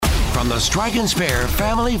from the Strike and Spare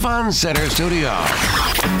Family Fun Center studio,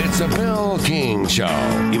 it's the Bill King Show.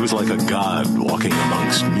 He was like a god walking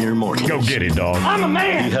amongst mere mortals. Go get it, dog. I'm a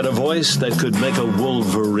man. He had a voice that could make a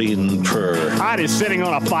wolverine purr. Art is sitting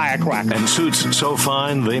on a firecracker. And suits so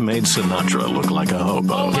fine, they made Sinatra look like a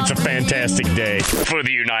hobo. It's a fantastic day for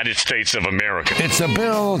the United States of America. It's the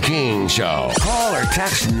Bill King Show. Call or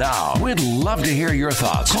text now. We'd love to hear your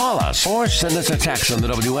thoughts. Call us or send us a text on the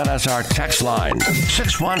WNSR text line.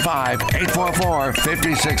 615-844-5600.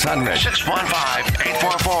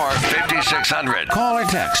 615-844-5600. Call or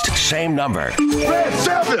text. Same number. Red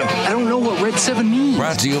 7! I don't know what Red 7 means.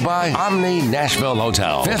 Brought to you by Omni Nashville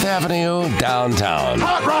Hotel, 5th Avenue, downtown.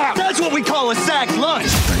 Hot rock! That's what we call a sack lunch.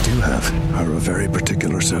 What I do have are a very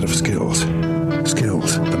particular set of skills.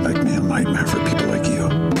 Skills that make me a nightmare for people like you.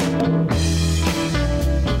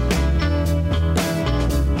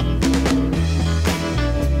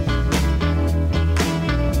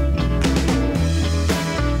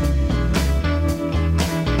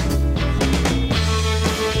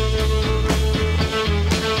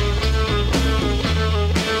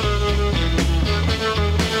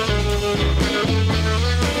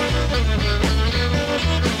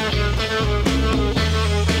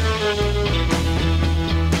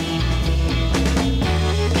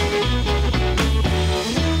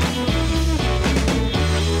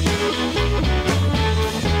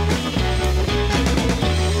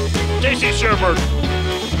 Shermer,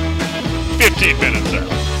 15 minutes out.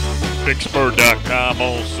 BigSpur.com,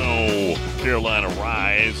 also Carolina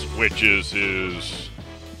Rise, which is his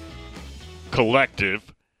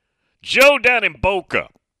collective. Joe down in Boca.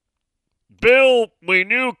 Bill, we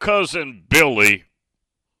knew cousin Billy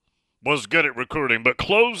was good at recruiting, but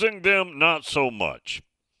closing them, not so much.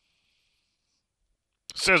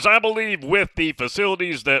 Says, I believe with the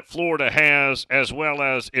facilities that Florida has, as well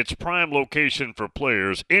as its prime location for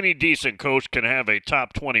players, any decent coach can have a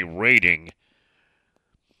top 20 rating.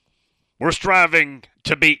 We're striving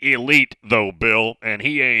to be elite, though, Bill, and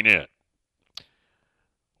he ain't it.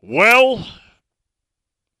 Well,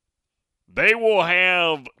 they will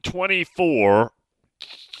have 24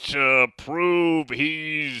 to prove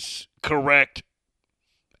he's correct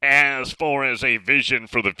as far as a vision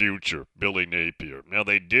for the future, Billy Napier. Now,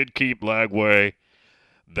 they did keep Lagway.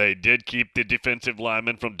 They did keep the defensive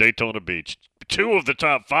lineman from Daytona Beach. 2 of the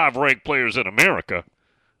top 5 ranked players in America.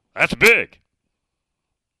 That's big.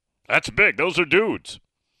 That's big. Those are dudes.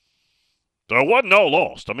 So it wasn't all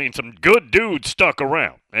lost. I mean, some good dudes stuck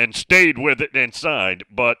around and stayed with it and signed.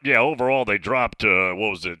 But, yeah, overall they dropped,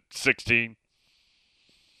 16?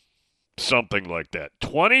 Something like that.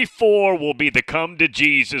 24 will be the come to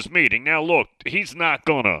Jesus meeting. Now, look, he's not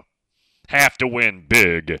going to have to win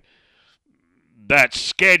big. That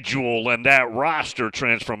schedule and that roster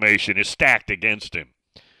transformation is stacked against him.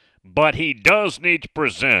 But he does need to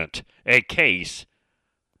present a case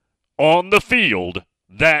on the field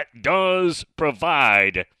that does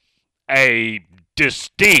provide a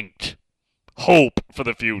distinct hope for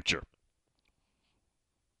the future.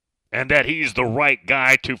 And that he's the right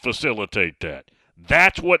guy to facilitate that.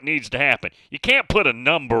 That's what needs to happen. You can't put a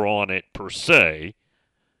number on it per se,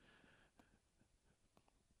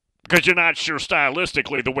 because you're not sure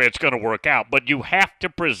stylistically the way it's going to work out. But you have to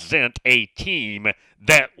present a team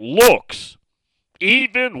that looks,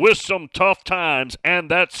 even with some tough times and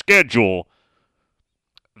that schedule,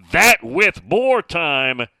 that with more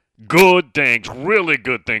time, good things, really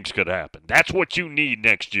good things could happen. That's what you need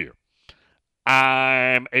next year.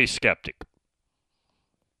 I'm a skeptic.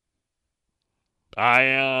 I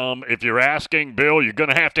am, if you're asking, Bill, you're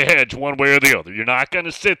going to have to hedge one way or the other. You're not going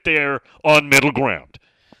to sit there on middle ground.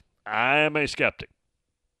 I am a skeptic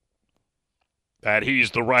that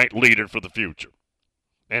he's the right leader for the future.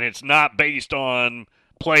 And it's not based on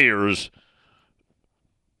players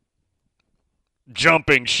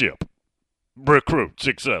jumping ship, recruits,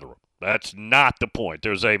 etc. That's not the point.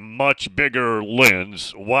 There's a much bigger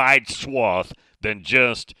lens, wide swath, than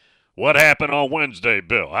just what happened on Wednesday,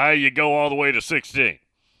 Bill. How you go all the way to 16?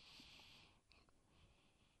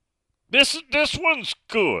 This one's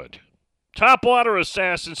good. Topwater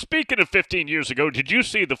Assassin. Speaking of 15 years ago, did you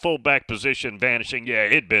see the fullback position vanishing? Yeah,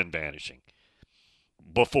 it'd been vanishing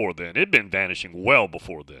before then. It'd been vanishing well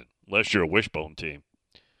before then, unless you're a wishbone team.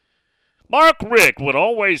 Mark Richt would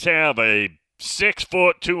always have a 6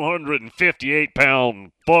 foot,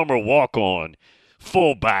 258-pound former walk-on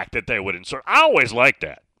fullback that they would insert. I always liked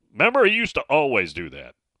that. Remember, he used to always do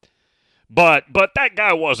that. But that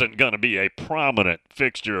guy wasn't going to be a prominent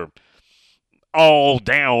fixture all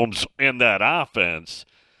downs in that offense.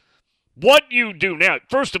 What you do now,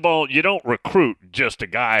 first of all, you don't recruit just a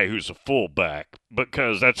guy who's a fullback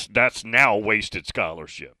because that's now a wasted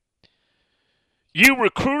scholarship. You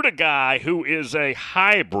recruit a guy who is a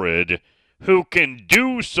hybrid who can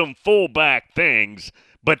do some fullback things,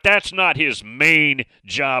 but that's not his main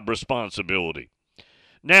job responsibility.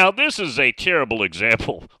 Now, this is a terrible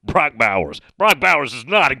example, Brock Bowers. Brock Bowers is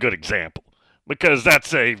not a good example because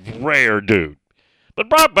that's a rare dude. But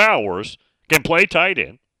Brock Bowers can play tight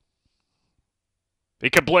end. He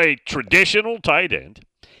can play traditional tight end.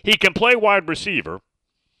 He can play wide receiver.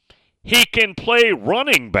 He can play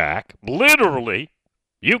running back. Literally,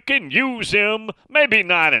 you can use him, maybe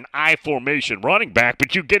not an I formation running back,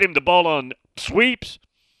 but you get him the ball on sweeps,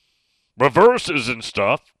 reverses and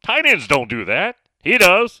stuff. Tight ends don't do that. He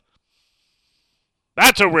does.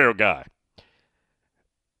 That's a rare guy.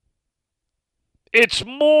 It's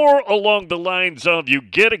more along the lines of you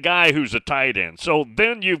get a guy who's a tight end. So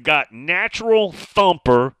then you've got natural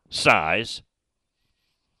thumper size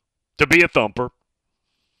to be a thumper.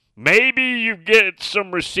 Maybe you get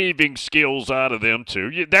some receiving skills out of them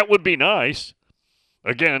too. That would be nice.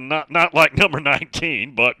 Again, not like number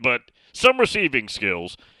 19, but some receiving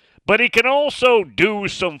skills. But he can also do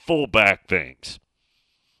some fullback things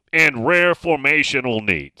and rare formational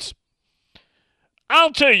needs.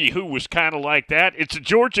 I'll tell you who was kind of like that. It's a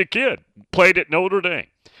Georgia kid, played at Notre Dame.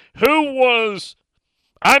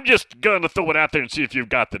 I'm just going to throw it out there and see if you've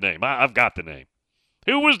got the name. I've got the name.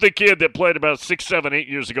 Who was the kid that played about 6, 7, 8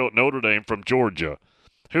 years ago at Notre Dame from Georgia,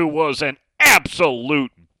 who was an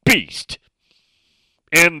absolute beast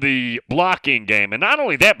in the blocking game? And not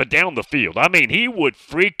only that, but down the field. I mean, he would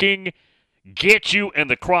freaking get you in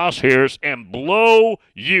the crosshairs and blow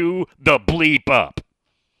you the bleep up.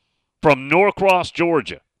 From Norcross,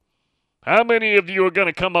 Georgia. How many of you are going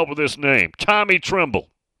to come up with this name? Tommy Tremble.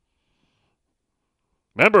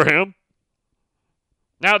 Remember him?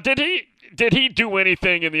 Now, did he do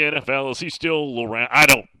anything in the NFL? Is he still around? I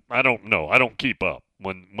don't know. I don't keep up.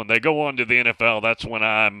 When they go on to the NFL, that's when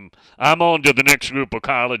I'm on to the next group of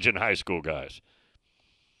college and high school guys.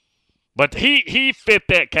 But he fit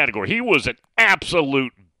that category. He was an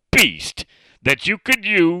absolute beast that you could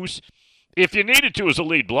use if you needed to as a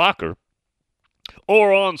lead blocker,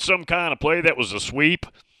 or on some kind of play that was a sweep,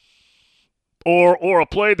 or a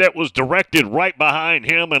play that was directed right behind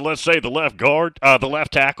him and let's say the left guard, the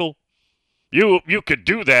left tackle, you could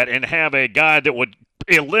do that and have a guy that would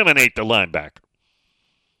eliminate the linebacker.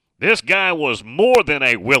 This guy was more than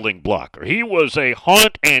a willing blocker. He was a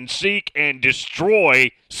hunt and seek and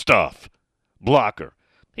destroy stuff blocker.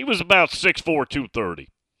 He was about 6'4", 230.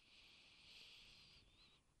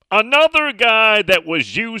 Another guy that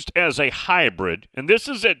was used as a hybrid, and this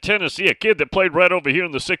is at Tennessee, a kid that played right over here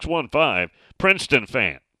in the 615, Princeton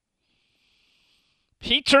fan.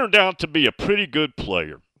 He turned out to be a pretty good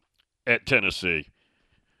player at Tennessee.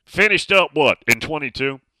 Finished up, in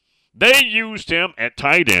 22? They used him at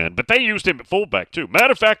tight end, but they used him at fullback too.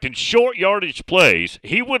 Matter of fact, in short yardage plays,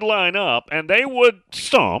 he would line up, and they would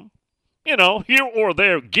here or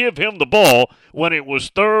there, give him the ball when it was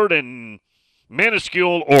third and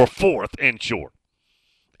minuscule or fourth and short.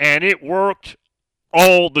 And it worked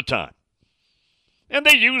all the time. And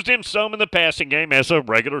they used him some in the passing game as a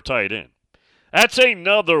regular tight end. That's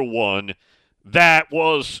another one that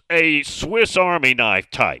was a Swiss Army knife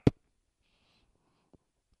type.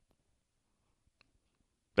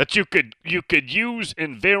 That you could use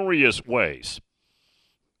in various ways.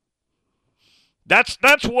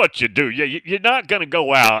 That's what you do. You're not going to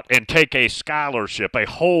go out and take a scholarship, a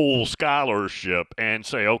whole scholarship, and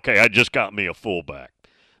say, okay, I just got me a fullback.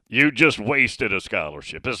 You just wasted a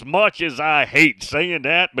scholarship. As much as I hate saying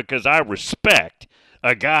that because I respect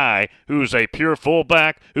a guy who's a pure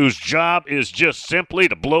fullback whose job is just simply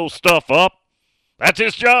to blow stuff up, that's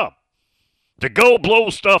his job, to go blow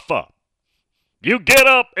stuff up. You get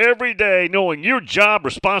up every day knowing your job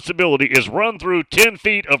responsibility is run through 10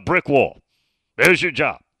 feet of brick wall. There's your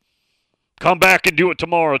job. Come back and do it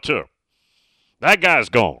tomorrow, too. That guy's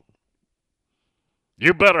gone.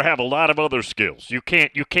 You better have a lot of other skills. You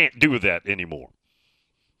can't do that anymore.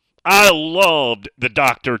 I loved the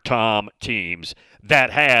Dr. Tom teams that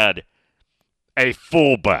had a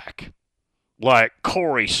fullback like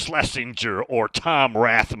Corey Schlesinger or Tom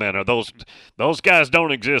Rathman, or those guys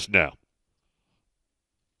don't exist now.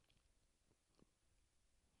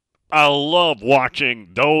 I love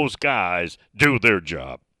watching those guys do their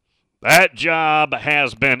job. That job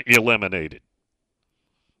has been eliminated.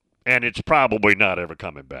 And it's probably not ever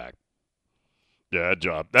coming back. Yeah,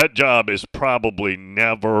 that job is probably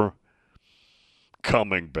never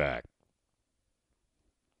coming back.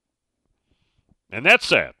 And that's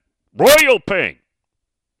sad. Royal Ping.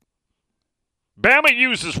 Bama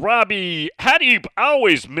uses Robbie. I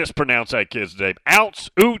always mispronounce that kid's name.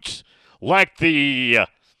 Oots, like the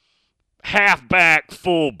halfback,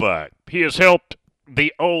 fullback. He has helped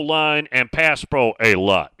the O-line and pass pro a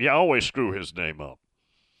lot. Yeah, I always screw his name up.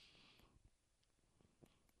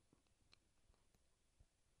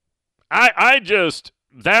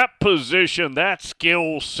 That position, that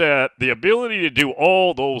skill set, the ability to do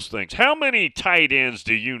all those things. How many tight ends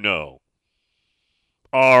do you know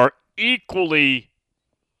are equally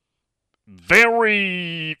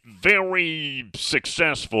very, very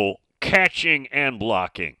successful catching and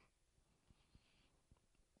blocking?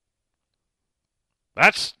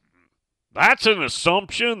 That's an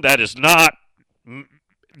assumption that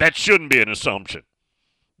shouldn't be an assumption.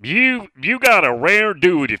 You got a rare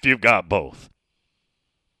dude if you've got both.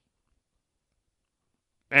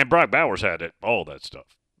 And Brock Bowers had it, all that stuff.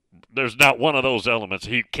 There's not one of those elements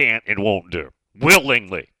he can't and won't do.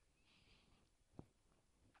 Willingly.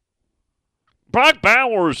 Brock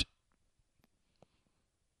Bowers,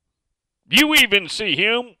 you even see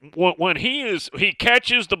him when he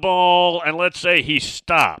catches the ball and let's say he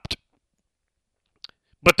stopped.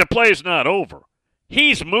 But the play's not over.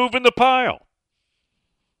 He's moving the pile.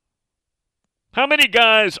 How many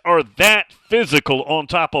guys are that physical on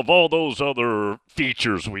top of all those other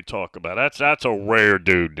features we talk about? That's a rare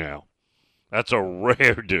dude now. That's a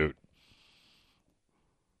rare dude.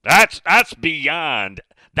 That's beyond.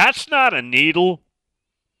 That's not a needle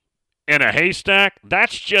in a haystack.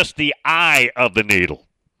 That's just the eye of the needle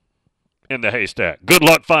in the haystack. Good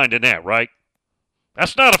luck finding that, right?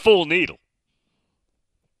 That's not a full needle.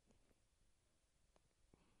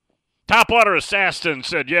 Topwater Assassin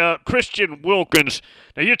said, yeah, Christian Wilkins,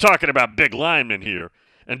 now you're talking about big linemen here,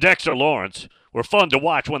 and Dexter Lawrence were fun to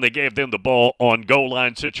watch when they gave them the ball on goal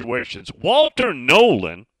line situations. Walter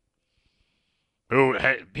Nolan, who,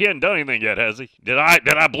 he hadn't done anything yet, has he? Did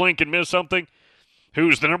I blink and miss something?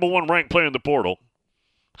 Who's the number one ranked player in the portal.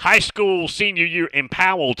 High school senior year in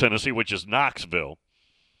Powell, Tennessee, which is Knoxville.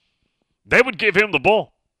 They would give him the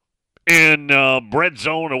ball in red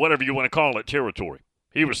zone or whatever you want to call it territory.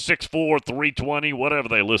 He was 6'4", 320, whatever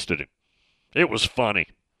they listed him. It was funny.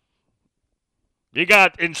 You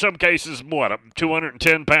got, in some cases, what, a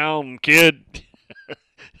 210-pound kid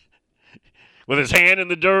with his hand in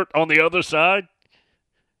the dirt on the other side?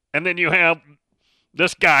 And then you have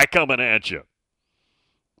this guy coming at you.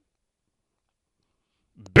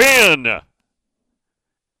 Ben,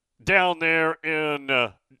 down there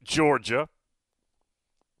in Georgia,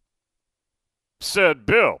 said,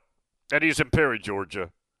 Bill, and he's in Perry,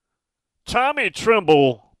 Georgia, Tommy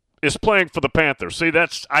Tremble is playing for the Panthers. See,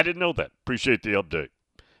 I didn't know that. Appreciate the update.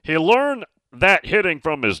 He learned that hitting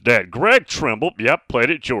from his dad. Greg Trimble,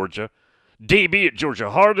 played at Georgia. DB at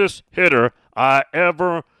Georgia. Hardest hitter I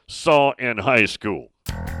ever saw in high school.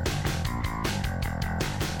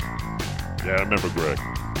 Yeah, I remember Greg.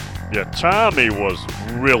 Yeah, Tommy was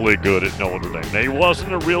really good at Notre Dame. Now, he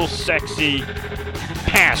wasn't a real sexy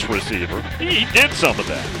pass receiver. He did some of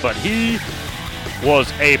that, but he was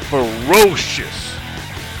a ferocious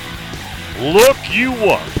look you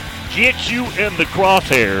up, get you in the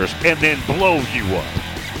crosshairs, and then blow you up.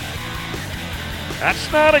 That's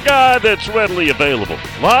not a guy that's readily available.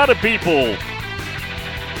 A lot of people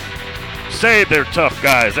say they're tough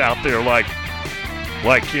guys out there like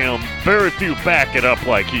him. Very few back it up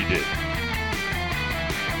like he did.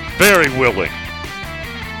 Very willing.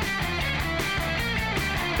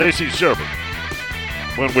 Stacey Sherbert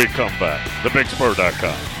when we come back.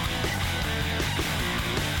 TheBigSpur.com.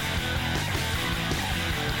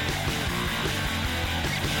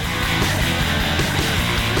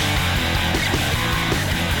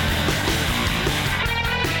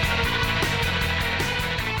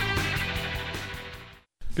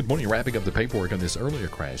 Good morning. Wrapping up the paperwork on this earlier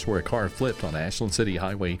crash where a car flipped on Ashland City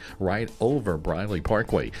Highway right over Briley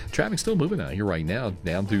Parkway. Traffic still moving out here right now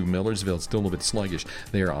down through Millersville. It's still a little bit sluggish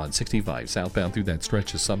there on 65 southbound through that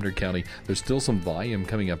stretch of Sumner County. There's still some volume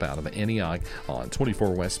coming up out of Antioch on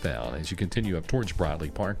 24 westbound as you continue up towards Briley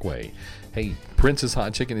Parkway. Hey, Prince's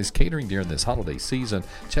Hot Chicken is catering during this holiday season.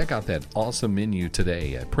 Check out that awesome menu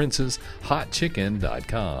today at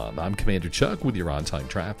princeshotchicken.com. I'm Commander Chuck with your on-time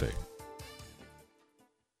traffic.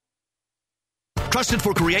 Trusted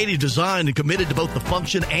for creative design and committed to both the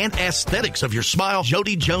function and aesthetics of your smile,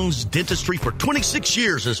 Jody Jones Dentistry for 26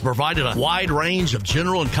 years has provided a wide range of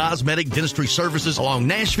general and cosmetic dentistry services along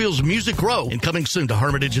Nashville's Music Row and coming soon to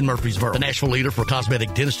Hermitage and Murfreesboro. The Nashville leader for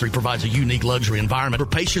cosmetic dentistry provides a unique luxury environment for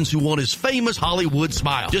patients who want his famous Hollywood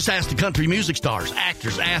smile. Just ask the country music stars,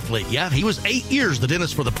 actors, athlete. Yeah, he was 8 years the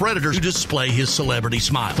dentist for the Predators to display his celebrity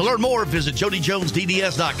smile. To learn more, visit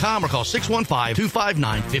JodyJonesDDS.com or call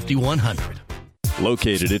 615-259-5100.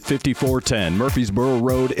 Located at 5410 Murfreesboro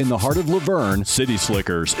Road in the heart of Laverne, City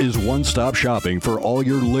Slickers is one-stop shopping for all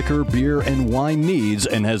your liquor, beer, and wine needs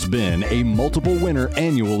and has been a multiple winner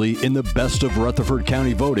annually in the Best of Rutherford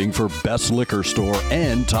County voting for Best Liquor Store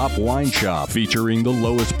and Top Wine Shop. Featuring the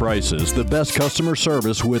lowest prices, the best customer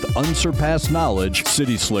service with unsurpassed knowledge,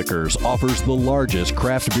 City Slickers offers the largest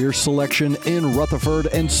craft beer selection in Rutherford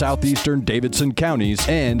and southeastern Davidson counties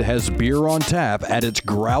and has beer on tap at its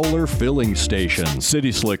Growler filling station.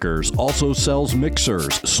 City Slickers also sells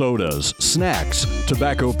mixers, sodas, snacks,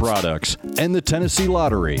 tobacco products, and the Tennessee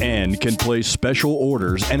Lottery, and can place special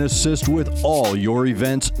orders and assist with all your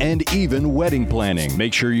events and even wedding planning.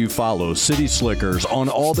 Make sure you follow City Slickers on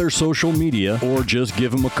all their social media or just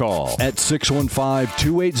give them a call at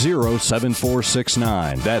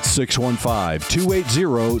 615-280-7469. That's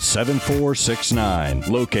 615-280-7469.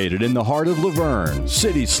 Located in the heart of Laverne,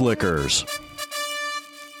 City Slickers.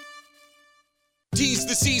 Tease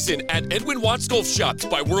the season at Edwin Watts Golf Shops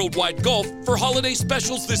by Worldwide Golf for holiday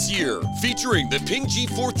specials this year. Featuring the Ping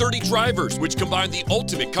G430 drivers, which combine the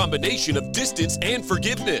ultimate combination of distance and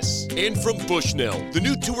forgiveness. And from Bushnell, the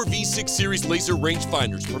new Tour V6 Series laser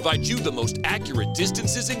rangefinders provide you the most accurate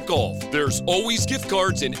distances in golf. There's always gift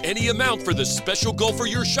cards in any amount for the special golfer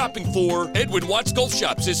you're shopping for. Edwin Watts Golf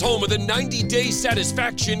Shops is home of the 90-day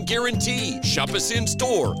satisfaction guarantee. Shop us in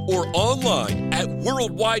store or online at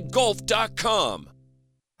worldwidegolf.com.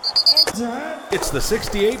 It's the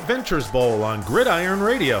 68 Ventures Bowl on Gridiron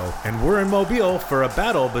Radio, and we're in Mobile for a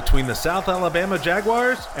battle between the South Alabama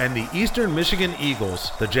Jaguars and the Eastern Michigan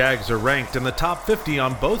Eagles. The Jags are ranked in the top 50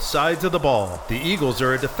 on both sides of the ball. The Eagles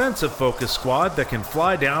are a defensive-focused squad that can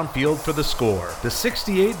fly downfield for the score. The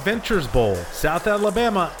 68 Ventures Bowl, South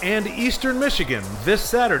Alabama and Eastern Michigan, this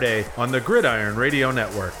Saturday on the Gridiron Radio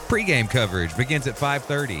Network. Pre-game coverage begins at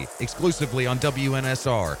 5:30, exclusively on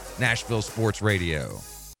WNSR, Nashville Sports Radio.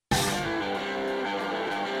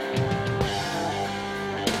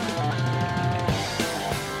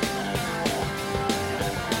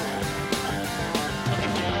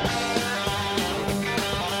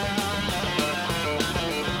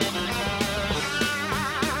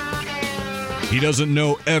 He doesn't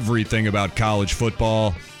know everything about college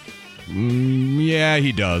football. Yeah,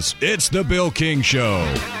 he does. It's the Bill King Show.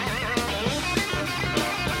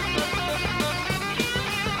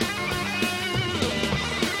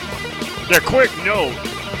 A quick note,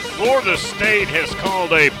 Florida State has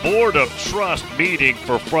called a Board of Trust meeting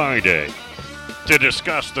for Friday to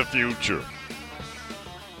discuss the future.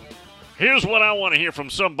 Here's what I want to hear from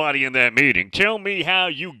somebody in that meeting. Tell me how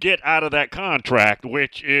you get out of that contract,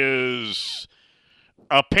 which is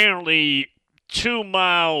apparently 2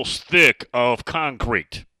 miles thick of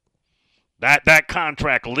concrete. That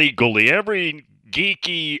contract legally. Every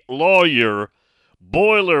geeky lawyer,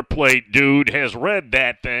 boilerplate dude has read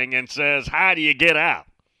that thing and says, how do you get out?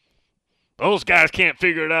 Those guys can't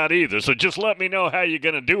figure it out either. So just let me know how you're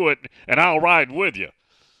going to do it, and I'll ride with you.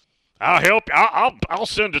 I'll help. I'll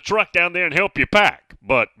send a truck down there and help you pack.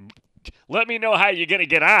 But let me know how you're going to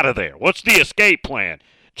get out of there. What's the escape plan?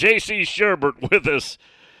 J.C. Sherbert with us.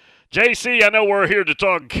 J.C., I know we're here to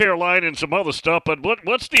talk Carolina and some other stuff, but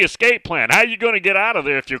what's the escape plan? How are you going to get out of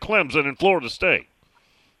there if you're Clemson and Florida State?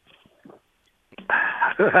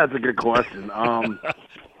 That's a good question.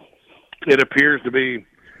 It appears to be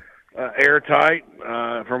airtight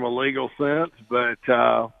from a legal sense, but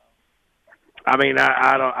I mean,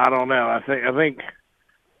 I don't know. I think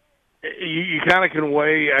you kind of can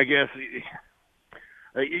weigh. I guess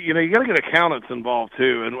you got to get accountants involved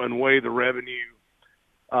too, and weigh the revenue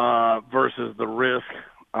versus the risk.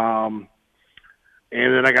 And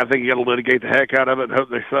then I think you got to litigate the heck out of it and hope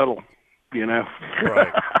they settle.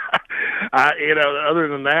 Right. Other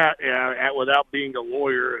than that, without being a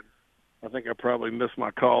lawyer, and I think I probably miss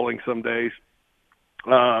my calling some days.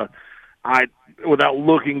 Without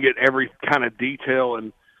looking at every kind of detail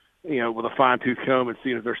and, with a fine-tooth comb and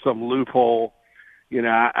seeing if there's some loophole,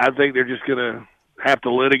 I think they're just going to have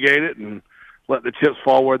to litigate it and let the chips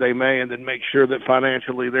fall where they may, and then make sure that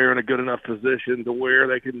financially they're in a good enough position to where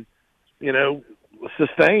they can,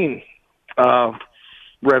 sustain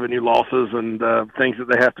revenue losses and things that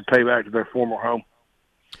they have to pay back to their former home.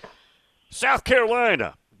 South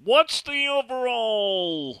Carolina, what's the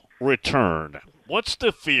overall return? What's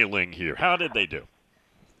the feeling here? How did they do?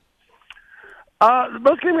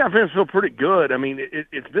 Both Gamecock fans feel pretty good. I mean,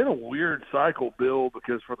 it's been a weird cycle, Bill,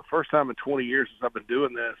 because for the first time in 20 years since I've been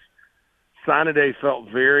doing this, signing day felt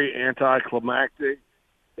very anticlimactic.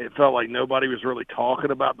 It felt like nobody was really talking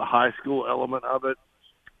about the high school element of it.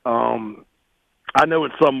 I know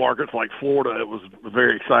in some markets like Florida, it was a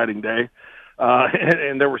very exciting day,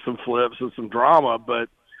 and there were some flips and some drama. But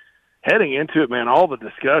heading into it, man, all the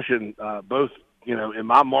discussion, both in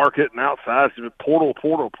my market and outside, it's portal.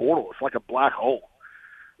 It's like a black hole.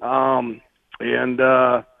 So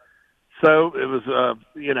it was,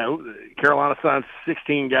 Carolina signed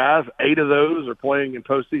 16 guys. 8 of those are playing in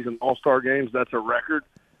postseason all-star games. That's a record.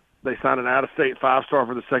 They signed an out-of-state 5-star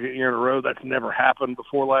for the second year in a row. That's never happened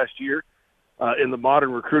before last year. In the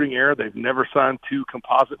modern recruiting era, they've never signed 2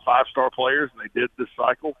 composite 5-star players, and they did this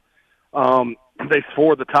cycle. 4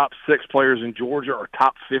 of the top 6 players in Georgia are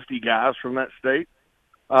top 50 guys from that state.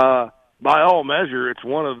 By all measure, it's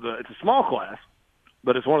a small class,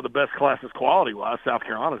 but it's one of the best classes quality-wise South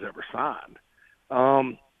Carolina's ever signed.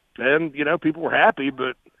 And people were happy,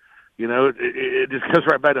 but, it just goes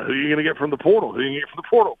right back to who you're going to get from the portal.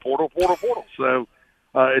 Portal. So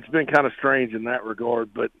it's been kind of strange in that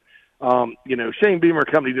regard. But, Shane Beamer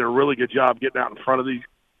Company did a really good job getting out in front of these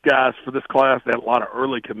guys for this class. They had a lot of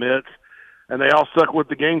early commits, and they all stuck with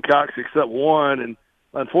the Gamecocks except one. And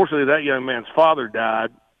unfortunately, that young man's father died,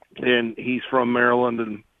 and he's from Maryland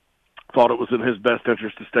and thought it was in his best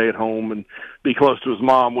interest to stay at home and be close to his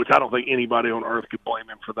mom, which I don't think anybody on earth could blame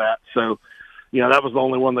him for that. So, that was the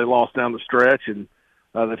only one they lost down the stretch, and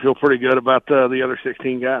they feel pretty good about the other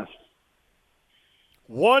 16 guys.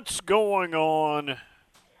 What's going on,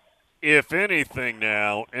 if anything,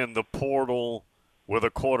 now in the portal with a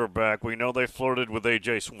quarterback? We know they flirted with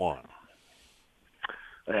A.J. Swan.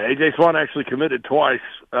 A.J. Swan actually committed twice.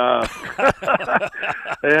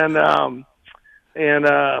 And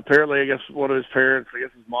apparently, I guess one of his parents,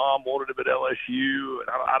 his mom, wanted him at LSU, and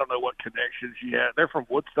I don't know what connection she had. They're from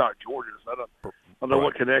Woodstock, Georgia, so I don't know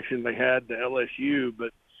what connection they had to LSU.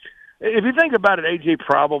 But if you think about it, A.J.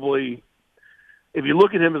 probably, if you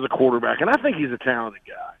look at him as a quarterback, and I think he's a talented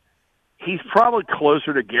guy, he's probably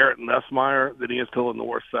closer to Garrett Nussmeier than he is to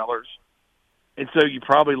Lenore Sellers. And so you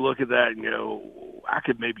probably look at that and go, I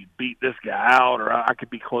could maybe beat this guy out, or I could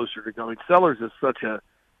be closer to going. Sellers is such a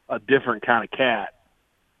different kind of cat.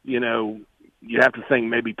 You have to think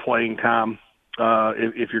maybe playing time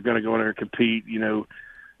if you're going to go in there and compete.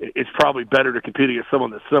 It's probably better to compete against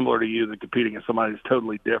someone that's similar to you than competing against somebody that's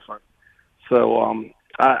totally different. So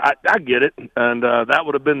I get it, and that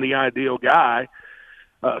would have been the ideal guy.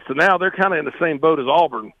 So now they're kind of in the same boat as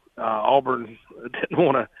Auburn. Auburn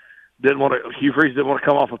Hugh Freeze didn't want to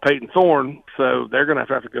come off of Peyton Thorne, so they're going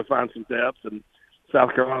to have to go find some depth, and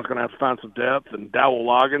South Carolina's going to have to find some depth. And Dowell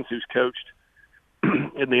Loggins, who's coached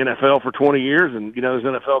in the NFL for 20 years, and, those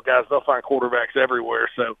NFL guys, they'll find quarterbacks everywhere.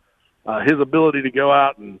 So his ability to go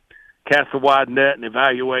out and cast a wide net and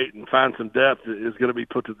evaluate and find some depth is going to be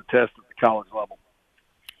put to the test at the college level.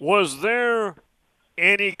 Was there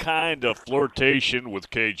any kind of flirtation with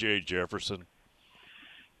K.J. Jefferson?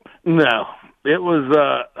 No. It was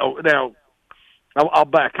now, I'll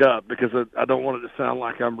back up because I don't want it to sound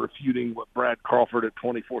like I'm refuting what Brad Crawford at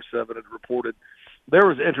 24/7 had reported. There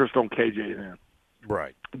was interest on KJ then,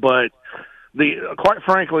 right? But quite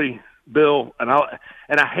frankly, Bill, and I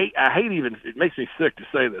hate even, it makes me sick to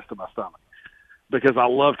say this to my stomach because I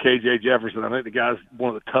love KJ Jefferson. I think the guy's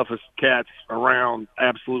one of the toughest cats around,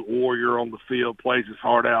 absolute warrior on the field, plays his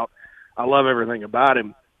heart out. I love everything about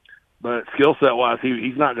him, but skill set wise,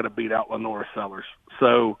 he's not going to beat out Lenore Sellers.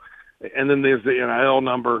 So. And then there's the NIL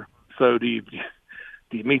number. So do you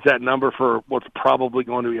meet that number for what's probably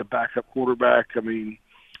going to be a backup quarterback? I mean,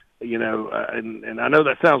 and I know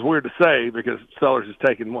that sounds weird to say because Sellers has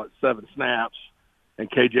taken, 7 snaps, and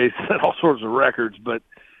KJ's set all sorts of records. But,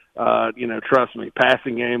 trust me,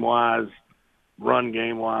 passing game-wise, run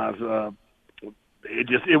game-wise,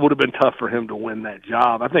 it would have been tough for him to win that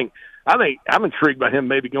job. I think I'm intrigued by him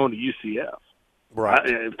maybe going to UCF.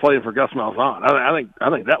 Right, playing for Gus Malzahn. I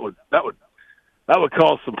think that would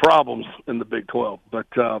cause some problems in the Big 12. But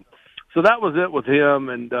so that was it with him,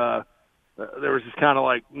 and there was just kind of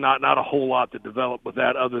like not a whole lot to develop with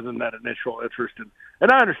that other than that initial interest.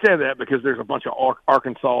 And I understand that because there's a bunch of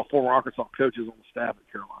former Arkansas coaches on the staff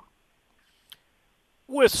at Carolina.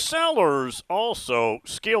 With Sellers, also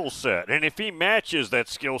skill set, and if he matches that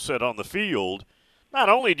skill set on the field, not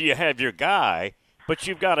only do you have your guy, but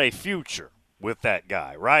you've got a future with that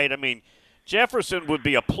guy, right? I mean, Jefferson would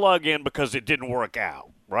be a plug-in because it didn't work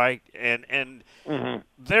out, right? And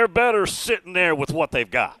they're better sitting there with what they've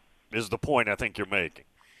got, is the point I think you're making.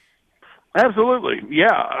 Absolutely.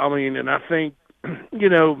 Yeah. I mean, and I think,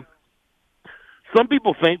 some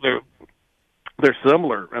people think they're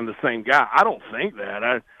similar and the same guy. I don't think that.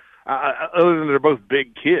 I other than they're both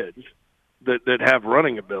big kids that have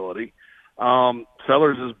running ability.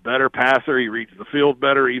 Sellers is a better passer. He reads the field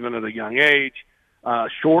better even at a young age.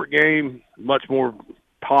 Short game, much more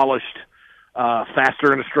polished,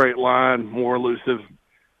 faster in a straight line, more elusive,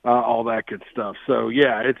 all that good stuff. So,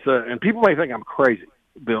 yeah, it's and people may think I'm crazy,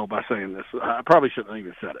 Bill, by saying this. I probably shouldn't have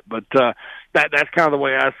even said it. But that's kind of the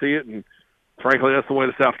way I see it, and frankly, that's the way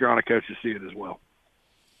the South Carolina coaches see it as well.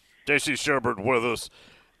 J.C. Shurburtt with us.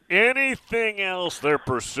 Anything else they're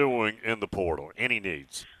pursuing in the portal? Any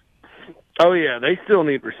needs? Oh, yeah, they still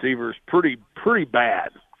need receivers pretty bad.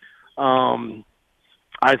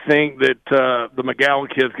 I think that the McGowan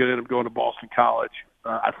kid's going to end up going to Boston College,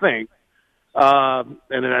 I think. And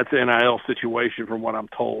then that's an NIL situation from what I'm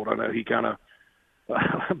told. I know he kind of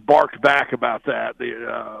barked back about that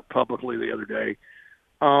publicly the other day.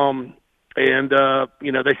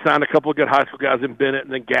 They signed a couple of good high school guys in Bennett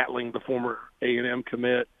and then Gatling, the former A&M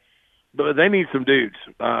commit. But they need some dudes.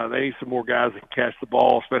 They need some more guys that can catch the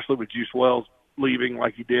ball, especially with Juice Wells leaving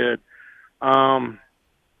like he did.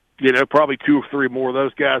 Probably 2 or 3 more of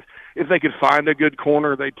those guys. If they could find a good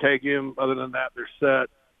corner, they'd take him. Other than that, they're set.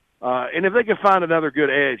 And if they could find another good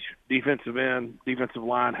edge, defensive end, defensive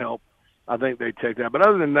line help, I think they'd take that. But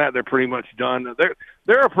other than that, they're pretty much done.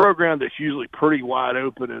 They're a program that's usually pretty wide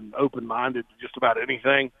open and open-minded to just about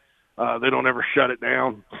anything. They don't ever shut it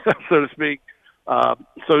down, so to speak.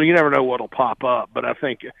 So you never know what'll pop up. But I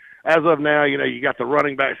think as of now, you got the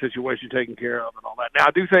running back situation taken care of and all that. Now,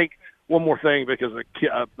 I do think one more thing, because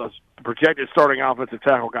the projected starting offensive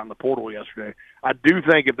tackle got in the portal yesterday. I do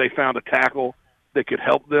think if they found a tackle that could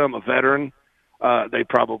help them, a veteran, they'd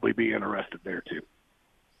probably be interested there too.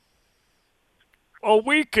 A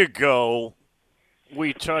week ago,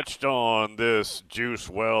 we touched on this Juice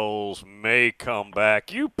Wells may come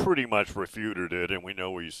back. You pretty much refuted it, and we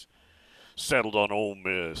know he's settled on Ole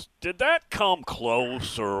Miss. Did that come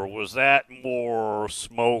close, or was that more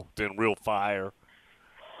smoke than real fire?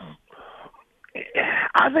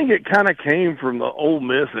 I think it kind of came from the Ole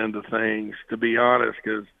Miss end of things, to be honest,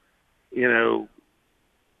 because,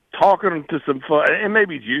 talking to some fun, and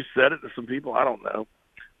maybe Juice said it to some people, I don't know,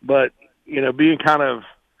 but, being kind of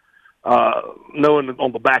knowing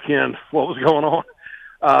on the back end what was going on,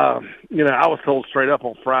 I was told straight up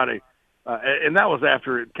on Friday, and that was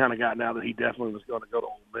after it kind of gotten out that he definitely was going to go to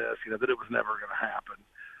Ole Miss, that it was never going to happen.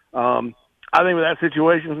 I think with that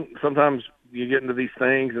situation, sometimes you get into these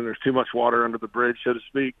things and there's too much water under the bridge, so to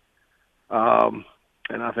speak. And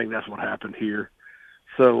I think that's what happened here.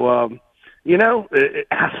 So,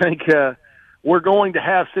 I think we're going to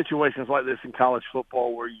have situations like this in college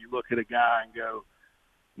football where you look at a guy and go,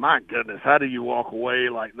 my goodness, how do you walk away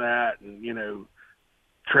like that and,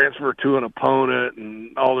 transfer to an opponent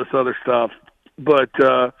and all this other stuff. But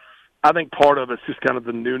I think part of it's just kind of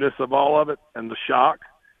the newness of all of it and the shock,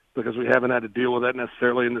 because we haven't had to deal with that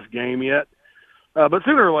necessarily in this game yet. But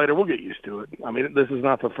sooner or later, we'll get used to it. I mean, this is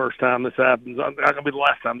not the first time this happens. It's not going to be the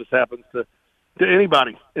last time this happens to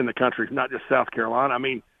anybody in the country, not just South Carolina. I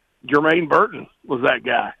mean, Jermaine Burton was that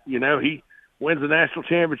guy. He wins the national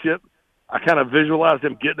championship. I kind of visualized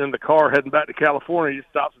him getting in the car, heading back to California. He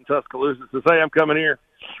stops in Tuscaloosa and says, hey, I'm coming here.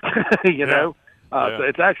 So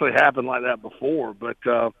it's actually happened like that before. But,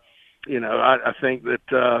 I think that,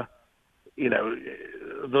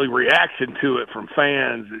 the reaction to it from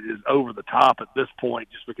fans is over the top at this point,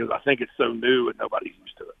 just because I think it's so new and nobody's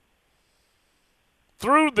used to it.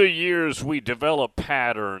 Through the years, we develop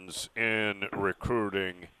patterns in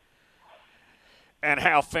recruiting and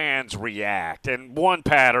how fans react. And one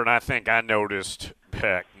pattern I think I noticed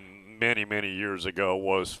many, many years ago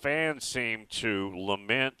was fans seem to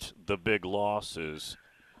lament the big losses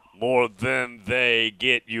more than they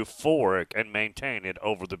get euphoric and maintain it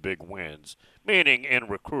over the big wins, meaning in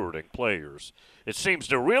recruiting players. It seems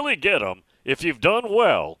to really get them if you've done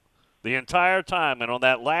well the entire time, and on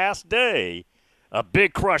that last day, a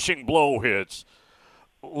big crushing blow hits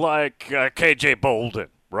like K.J. Bolden,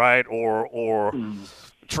 right, or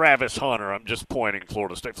Travis Hunter. I'm just pointing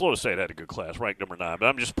Florida State. Florida State had a good class, ranked number 9, but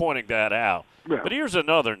I'm just pointing that out. Yeah. But here's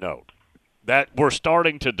another note that we're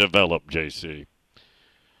starting to develop, JC.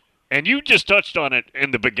 And you just touched on it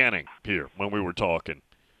in the beginning here when we were talking.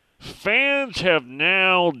 Fans have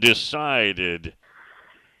now decided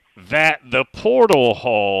that the portal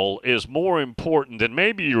haul is more important than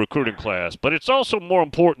maybe your recruiting class, but it's also more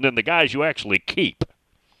important than the guys you actually keep.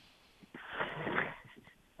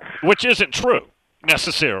 which isn't true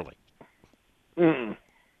necessarily. Mm-mm.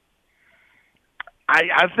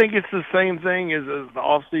 I think it's the same thing as the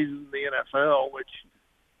offseason in the NFL, which,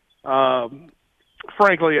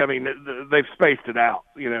 frankly, I mean, they've spaced it out,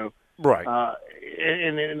 you know. Right.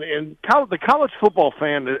 And the college football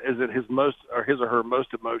fan is at his or her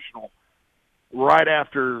most emotional right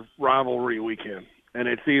after rivalry weekend, and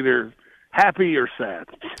it's either happy or sad,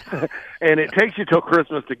 and it takes you till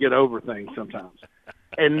Christmas to get over things sometimes.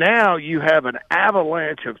 And now you have an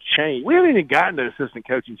avalanche of change. We haven't even gotten to assistant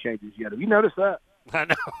coaching changes yet. Have you noticed that? I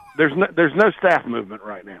know. There's no staff movement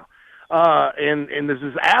right now, and there's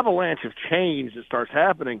this avalanche of change that starts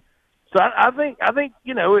happening. So I think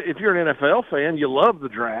you know, if you're an NFL fan, you love the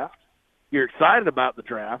draft, you're excited about the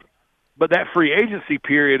draft, but that free agency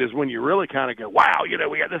period is when you really kind of go, wow, you know,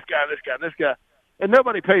 we got this guy, this guy, this guy, and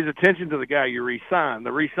nobody pays attention to the guy you re-sign.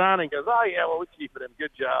 The re-signing goes, oh yeah, well, we keep him,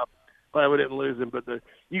 good job. Well, we didn't lose him, but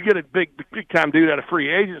you get a big time dude out of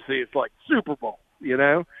free agency, it's like Super Bowl, you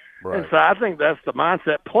know. Right. And so I think that's the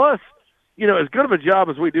mindset. Plus, you know, as good of a job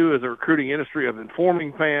as we do as a recruiting industry of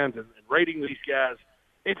informing fans and rating these guys,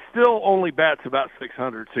 it still only bats about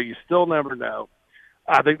 600, so you still never know.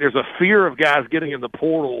 I think there's a fear of guys getting in the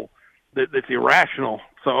portal that's irrational.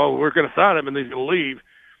 So, we're going to sign him and he's going to leave.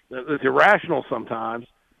 That's irrational sometimes.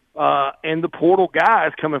 And the portal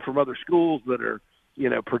guys coming from other schools that are, you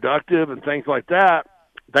know, productive and things like that,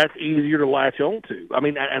 that's easier to latch on to. I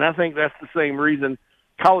mean, and I think that's the same reason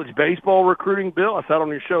college baseball recruiting, Bill, I sat on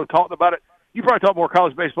your show and talked about it. You probably taught more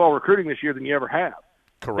college baseball recruiting this year than you ever have.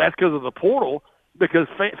 Correct. That's because of the portal, because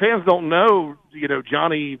fans don't know, you know,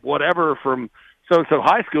 Johnny whatever from so-and-so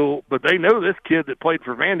high school, but they know this kid that played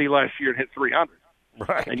for Vandy last year and hit 300.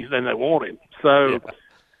 Right. And then they want him. So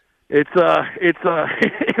it's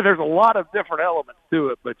there's a lot of different elements to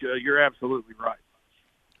it, but you're absolutely right.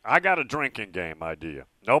 I got a drinking game idea.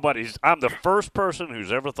 I'm the first person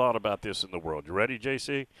who's ever thought about this in the world. You ready,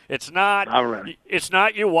 JC? I'm ready. It's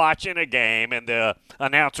not you watching a game and the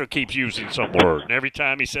announcer keeps using some word, and every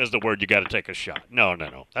time he says the word, you got to take a shot. No.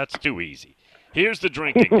 That's too easy. Here's the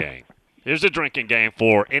drinking game. Here's the drinking game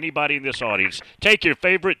for anybody in this audience. Take your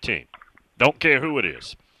favorite team. Don't care who it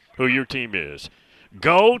is, who your team is.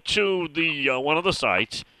 Go to the one of the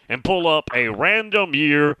sites and pull up a random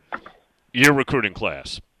year recruiting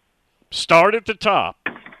class. Start at the top.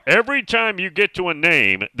 Every time you get to a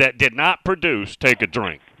name that did not produce, take a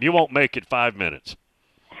drink. You won't make it 5 minutes.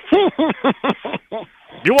 You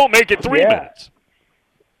won't make it 3 minutes.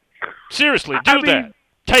 Seriously, do that.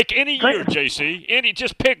 Take any year, JC.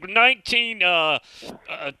 Just pick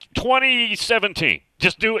 2017.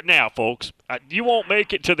 Just do it now, folks. You won't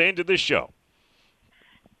make it to the end of this show.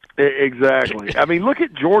 Exactly. I mean, look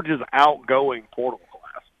at Georgia's outgoing portal class.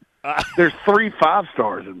 There's 3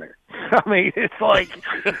 5-stars in there. I mean, it's like,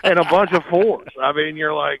 and a bunch of 4s. I mean,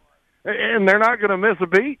 you're like, and they're not going to miss a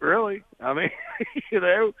beat, really. I mean, you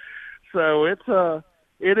know, so it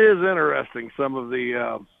is interesting, some of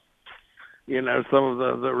the, you know, some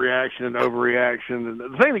of the reaction and overreaction. And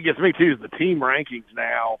the thing that gets me, too, is the team rankings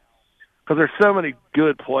now, because there's so many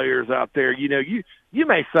good players out there. You know, you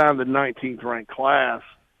may sign the 19th ranked class,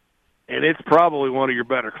 and it's probably one of your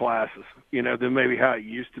better classes, you know, than maybe how it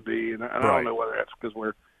used to be. And I don't know whether that's because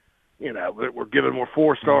we're giving more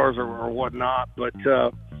 4-stars or whatnot. But,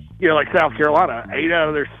 you know, like South Carolina, 8 out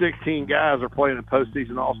of their 16 guys are playing in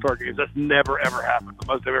postseason All-Star games. That's never, ever happened. The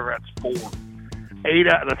most they've ever had is 4. 8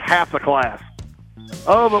 out, that's half the class.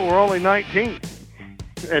 Oh, but we're only 19th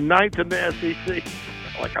and 9th in the SEC.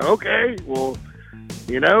 Like, okay, well,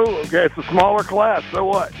 you know, okay, it's a smaller class, so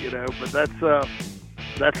what, you know? But that's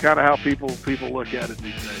kind of how people look at it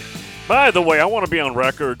these days. By the way, I want to be on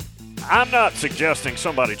record. I'm not suggesting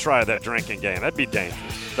somebody try that drinking game. That'd be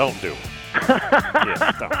dangerous. Don't do it.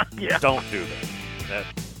 Don't do that. That's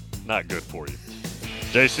not good for you.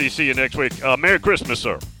 JC, see you next week. Merry Christmas,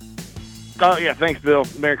 sir. Oh, yeah, thanks, Bill.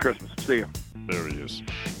 Merry Christmas. See you. There he is.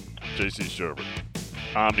 JC Shurburtt,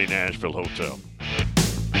 Omni Nashville Hotel.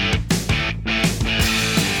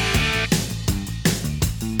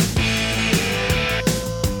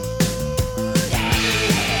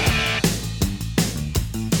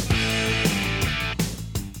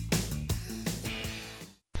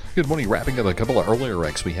 Good morning. Wrapping up a couple of earlier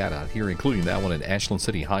wrecks we had out here, including that one at Ashland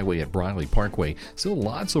City Highway at Briley Parkway. Still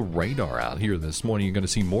lots of radar out here this morning. You're going to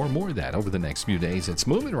see more and more of that over the next few days. It's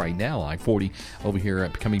moving right now, I-40 over here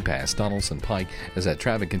coming past Donaldson Pike as that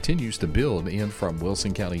traffic continues to build in from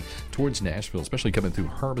Wilson County towards Nashville, especially coming through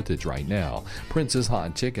Hermitage right now. Prince's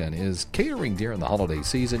Hot Chicken is catering during the holiday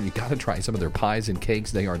season. You got to try some of their pies and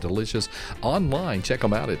cakes. They are delicious. Online, check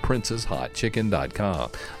them out at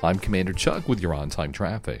princeshotchicken.com. I'm Commander Chuck with your on-time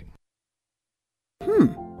traffic.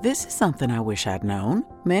 This is something I wish I'd known.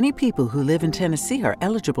 Many people who live in Tennessee are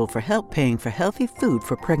eligible for help paying for healthy food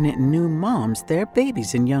for pregnant and new moms, their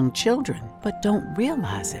babies, and young children, but don't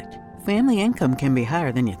realize it. Family income can be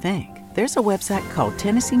higher than you think. There's a website called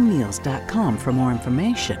TennesseeMeals.com for more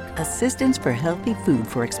information. Assistance for healthy food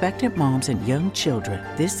for expectant moms and young children.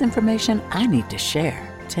 This information I need to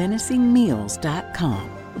share.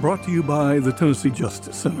 TennesseeMeals.com. Brought to you by the Tennessee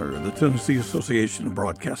Justice Center, the Tennessee Association of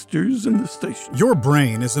Broadcasters, and the station. Your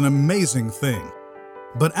brain is an amazing thing.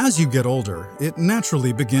 But as you get older, it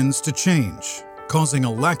naturally begins to change, causing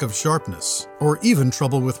a lack of sharpness or even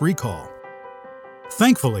trouble with recall.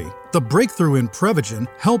 Thankfully, the breakthrough in Prevagen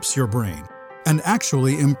helps your brain and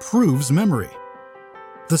actually improves memory.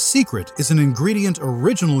 The secret is an ingredient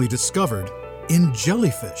originally discovered in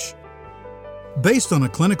jellyfish. Based on a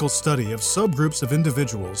clinical study of subgroups of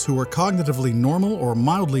individuals who are cognitively normal or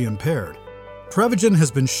mildly impaired, Prevagen has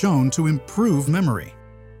been shown to improve memory.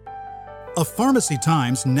 A Pharmacy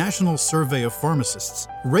Times National Survey of Pharmacists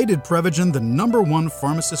rated Prevagen the #1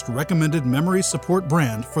 pharmacist-recommended memory support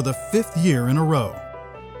brand for the 5th year in a row.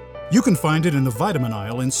 You can find it in the vitamin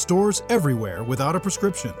aisle in stores everywhere without a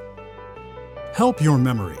prescription. Help your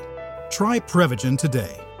memory. Try Prevagen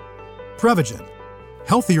today. Prevagen.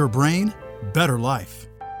 Healthier brain, better life.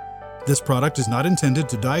 This product is not intended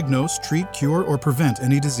to diagnose, treat, cure, or prevent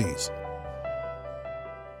any disease.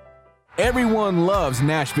 Everyone loves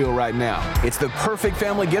Nashville right now. It's the perfect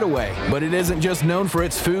family getaway, but it isn't just known for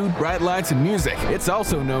its food, bright lights, and music. It's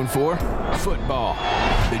also known for football.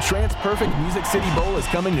 The Trans-Perfect Music City Bowl is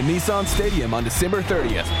coming to Nissan Stadium on December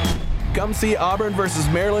 30th. Come see Auburn versus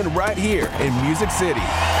Maryland right here in Music City.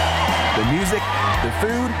 The music, the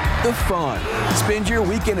food, the fun. Spend your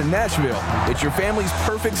weekend in Nashville. It's your family's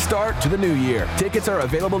perfect start to the new year. Tickets are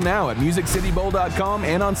available now at MusicCityBowl.com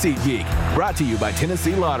and on SeatGeek. Brought to you by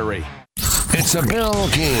Tennessee Lottery. It's a Bill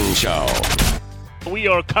King Show. We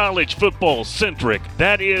are college football centric.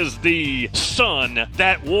 That is the sun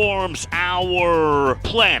that warms our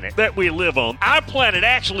planet that we live on. Our planet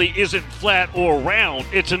actually isn't flat or round.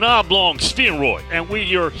 It's an oblong spheroid. And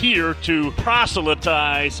we are here to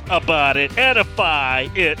proselytize about it, edify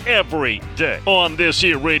it every day on this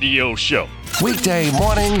here radio show. Weekday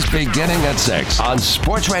mornings beginning at 6 on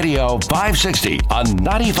Sports Radio 560 on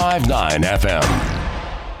 95.9 FM.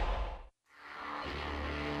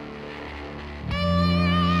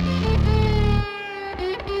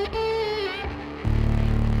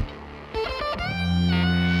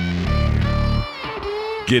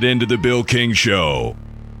 Get into the Bill King Show.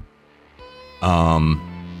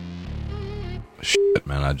 Shit,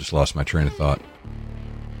 man, I just lost my train of thought. All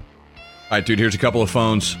right, dude, here's a couple of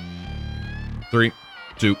phones. 3,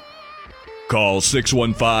 2. Call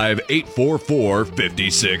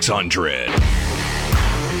 615-844-5600.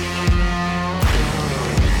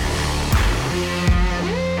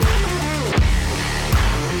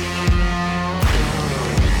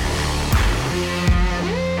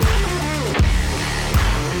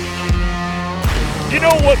 You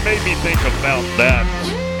know what made me think about that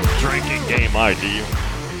drinking game idea?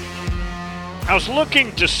 I was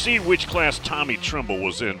looking to see which class Tommy Tremble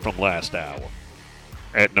was in from last hour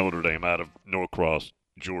at Notre Dame out of Norcross,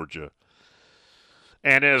 Georgia.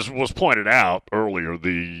 And as was pointed out earlier,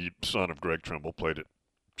 the son of Greg Tremble played at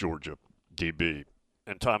Georgia DB.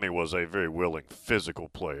 And Tommy was a very willing physical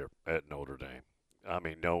player at Notre Dame. I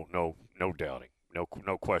mean, no doubting.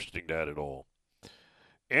 No questioning that at all.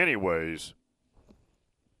 Anyways,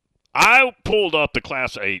 I pulled up the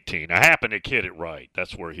class of 18. I happened to get it right.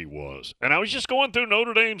 That's where he was. And I was just going through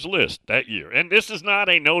Notre Dame's list that year. And this is not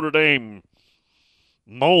a Notre Dame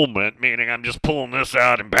moment, meaning I'm just pulling this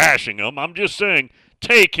out and bashing them. I'm just saying,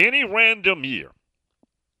 take any random year.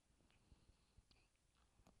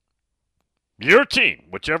 Your team,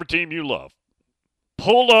 whichever team you love,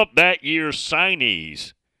 pull up that year's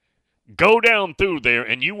signees, go down through there,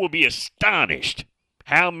 and you will be astonished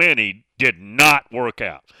how many did not work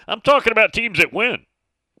out. I'm talking about teams that win.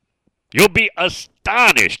 You'll be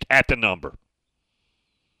astonished at the number.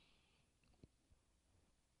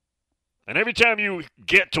 And every time you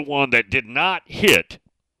get to one that did not hit,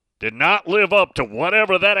 did not live up to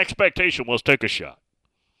whatever that expectation was, take a shot.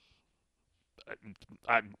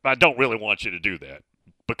 I don't really want you to do that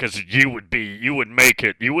because you wouldn't make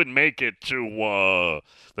it to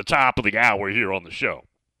the top of the hour here on the show.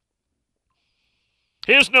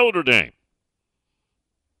 Here's Notre Dame.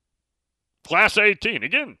 Class 18.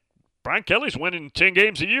 Again, Brian Kelly's winning 10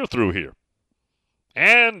 games a year through here.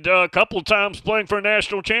 And a couple of times playing for a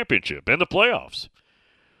national championship in the playoffs.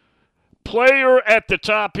 Player at the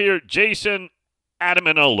top here, Jason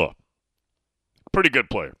Adaminola. Pretty good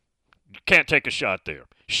player. Can't take a shot there.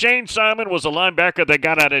 Shane Simon was a linebacker that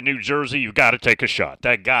got out of New Jersey. You got to take a shot.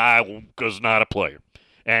 That guy was not a player.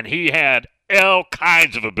 And he had all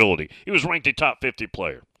kinds of ability. He was ranked a top 50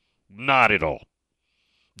 player. Not at all.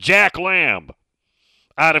 Jack Lamb,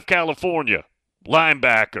 out of California,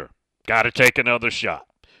 linebacker. Got to take another shot.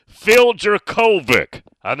 Phil Jurkovec.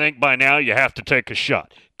 I think by now you have to take a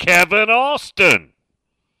shot. Kevin Austin.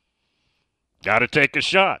 Got to take a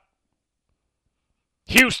shot.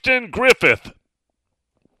 Houston Griffith.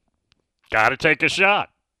 Got to take a shot.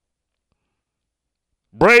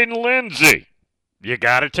 Braden Lindsey. You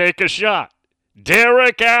got to take a shot.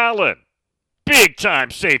 Derek Allen.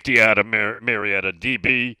 Big-time safety out of Marietta.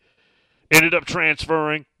 DB. Ended up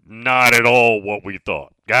transferring. Not at all what we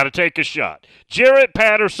thought. Got to take a shot. Jarrett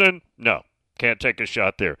Patterson. No. Can't take a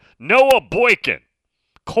shot there. Noah Boykin.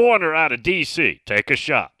 Corner out of D.C. Take a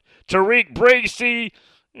shot. Tariq Bracy.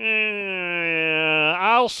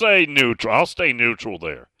 I'll say neutral. I'll stay neutral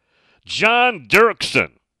there. John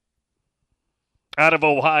Dirksen out of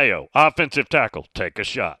Ohio, offensive tackle. Take a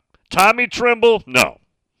shot. Tommy Trimble, no.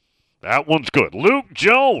 That one's good. Luke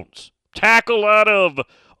Jones, tackle out of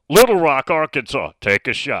Little Rock, Arkansas. Take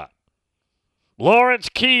a shot. Lawrence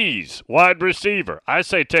Keys, wide receiver. I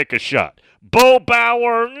say take a shot. Bo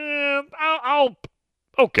Bauer,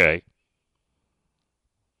 okay.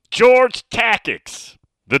 George Takix,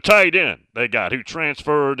 the tight end they got, who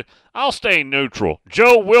transferred. I'll stay neutral.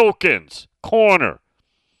 Joe Wilkins, corner.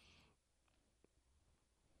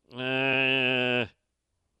 Jamion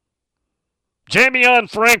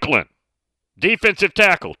Franklin, defensive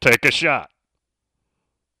tackle. Take a shot.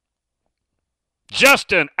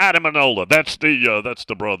 Justin Adamanola, that's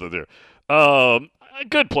the brother there.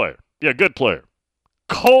 Good player. Yeah, good player.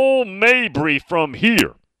 Cole Mabry from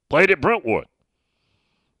here. Played at Brentwood.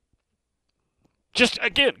 Just,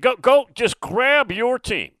 again, go just grab your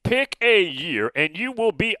team. Pick a year, and you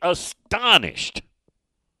will be astonished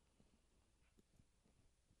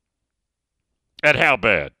at how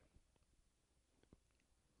bad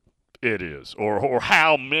it is, or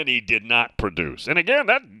how many did not produce. And again,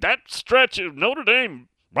 that stretch of Notre Dame,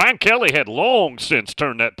 Brian Kelly had long since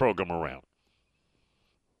turned that program around.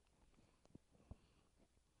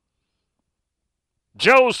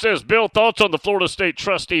 Joe says, Bill, thoughts on the Florida State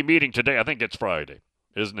trustee meeting today? I think it's Friday,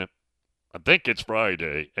 isn't it? I think it's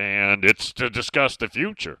Friday, and it's to discuss the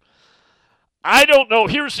future. I don't know.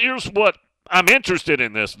 Here's what I'm interested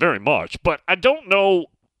in this very much, but I don't know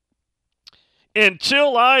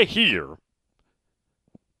until I hear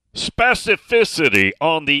specificity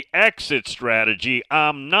on the exit strategy.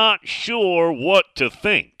 I'm not sure what to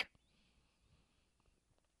think.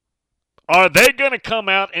 Are they going to come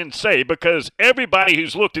out and say, because everybody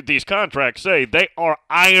who's looked at these contracts say they are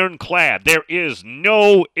ironclad. There is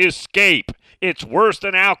no escape. It's worse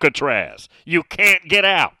than Alcatraz. You can't get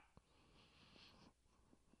out.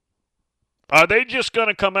 Are they just going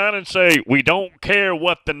to come out and say, we don't care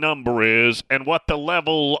what the number is and what the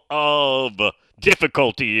level of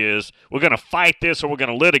difficulty is. We're going to fight this or we're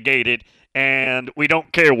going to litigate it, and we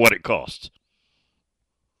don't care what it costs?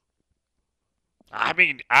 I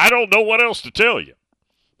mean, I don't know what else to tell you.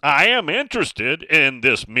 I am interested in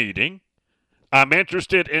this meeting. I'm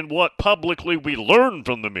interested in what publicly we learned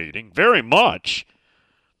from the meeting, very much.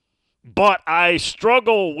 But I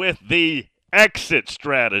struggle with the exit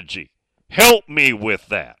strategy. Help me with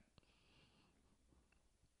that.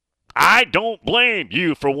 I don't blame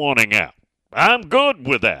you for wanting out. I'm good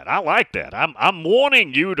with that. I like that. I'm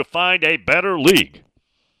wanting you to find a better league.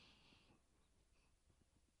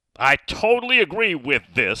 I totally agree with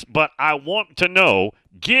this, but I want to know,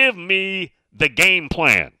 give me the game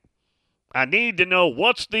plan. I need to know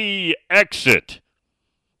what's the exit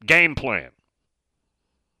game plan.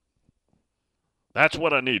 That's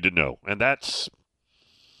what I need to know. And that's,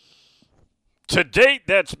 to date,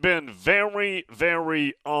 that's been very,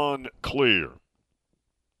 very unclear.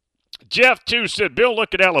 Jeff, too, said, Bill,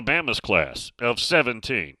 look at Alabama's class of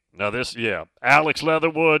 17. Now this, Alex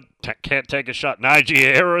Leatherwood, can't take a shot.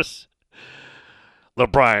 Najee Harris,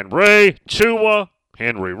 LeBron Ray, Tua,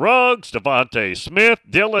 Henry Ruggs, Devontae Smith,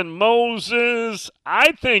 Dylan Moses.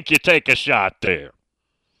 I think you take a shot there.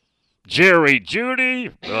 Jerry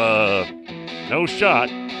Jeudy, no shot.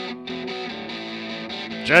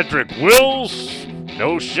 Jedrick Wills,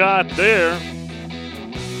 no shot there.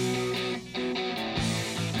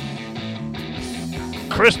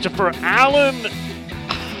 Christopher Allen.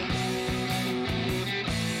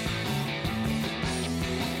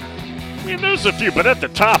 I mean, there's a few, but at the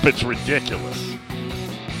top, it's ridiculous.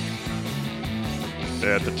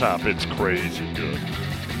 At the top, it's crazy good.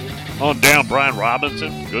 On down, Brian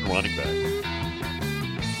Robinson, good running back.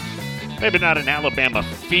 Maybe not an Alabama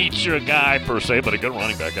feature guy per se, but a good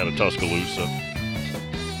running back out of Tuscaloosa.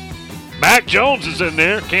 Mac Jones is in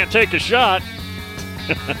there. Can't take a shot.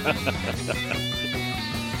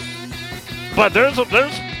 But there's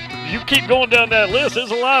you keep going down that list,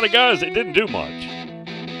 there's a lot of guys that didn't do much.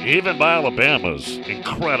 Even by Alabama's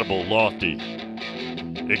incredible, lofty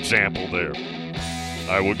example there.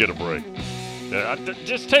 All right, we'll get a break.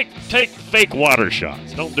 Just take fake water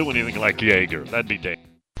shots. Don't do anything like Jaeger. That'd be dangerous.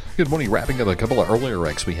 Good morning. Wrapping up a couple of earlier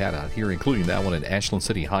wrecks we had out here, including that one at Ashland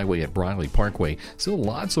City Highway at Briley Parkway. Still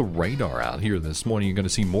lots of radar out here this morning. You're going to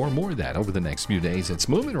see more and more of that over the next few days. It's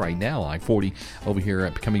moving right now, I-40 over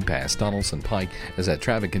here coming past Donaldson Pike as that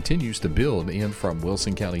traffic continues to build in from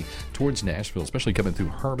Wilson County towards Nashville, especially coming through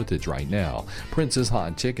Hermitage right now. Prince's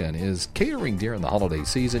Hot Chicken is catering during the holiday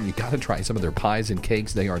season. You got to try some of their pies and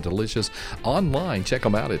cakes. They are delicious. Online, check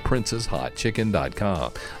them out at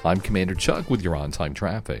princeshotchicken.com. I'm Commander Chuck with your on-time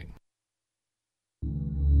traffic.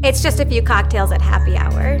 It's just a few cocktails at happy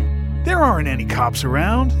hour. There aren't any cops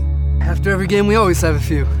around. After every game, we always have a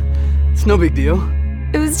few. It's no big deal.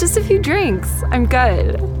 It was just a few drinks. I'm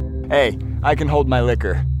good. Hey, I can hold my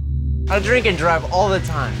liquor. I drink and drive all the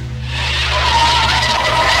time.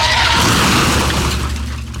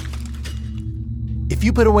 If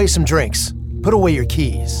you put away some drinks, put away your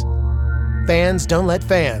keys. Fans don't let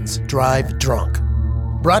fans drive drunk.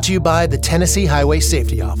 Brought to you by the Tennessee Highway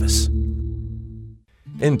Safety Office.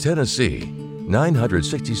 In Tennessee,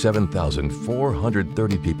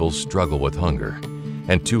 967,430 people struggle with hunger,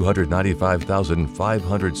 and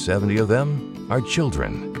 295,570 of them are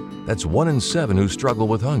children. That's 1 in 7 who struggle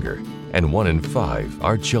with hunger, and 1 in 5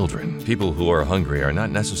 are children. People who are hungry are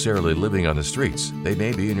not necessarily living on the streets. They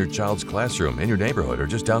may be in your child's classroom, in your neighborhood, or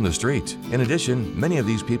just down the street. In addition, many of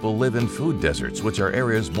these people live in food deserts, which are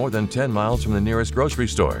areas more than 10 miles from the nearest grocery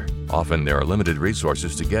store. Often there are limited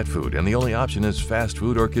resources to get food, and the only option is fast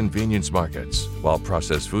food or convenience markets. While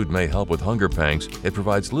processed food may help with hunger pangs, it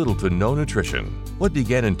provides little to no nutrition. What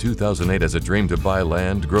began in 2008 as a dream to buy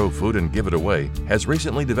land, grow food, and give it away has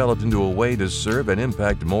recently developed into a way to serve and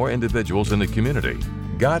impact more individuals in the community.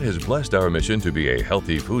 God has blessed our mission to be a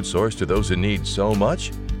healthy food source to those in need so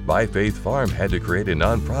much, By Faith Farm had to create a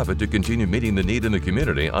nonprofit to continue meeting the need in the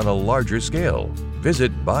community on a larger scale.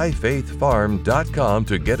 Visit BuyFaithFarm.com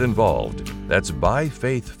to get involved. That's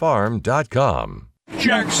BuyFaithFarm.com.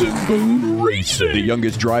 Jackson Boone Racing, the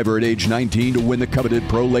youngest driver at age 19 to win the coveted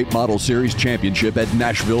Pro Late Model Series championship at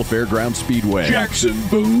Nashville Fairgrounds Speedway. Jackson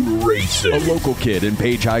Boone Racing, a local kid and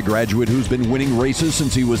Page High graduate who's been winning races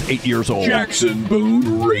since he was 8 years old. Jackson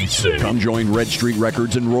Boone Racing. Come join Red Street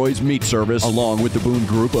Records and Roy's Meat Service, along with the Boone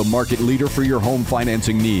Group, a market leader for your home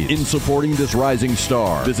financing needs. In supporting this rising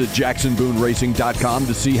star, visit JacksonBooneRacing.com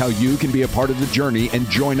to see how you can be a part of the journey and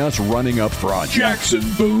join us running up front. Jackson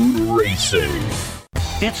Boone Racing.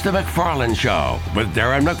 It's the McFarland Show with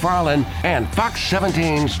Darren McFarland and Fox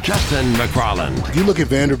 17's Justin McFarland. You look at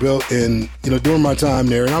Vanderbilt, and during my time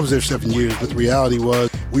there, and I was there 7 years, but the reality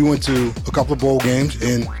was we went to a couple of bowl games,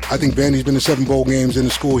 and I think Vandy's been to 7 bowl games in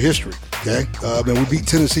the school history. Okay, and we beat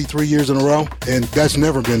Tennessee 3 years in a row, and that's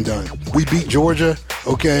never been done. We beat Georgia,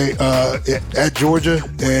 at Georgia,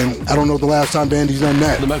 and I don't know the last time Vandy's done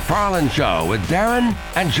that. The McFarland Show with Darren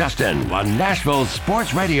and Justin on Nashville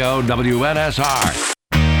Sports Radio WNSR.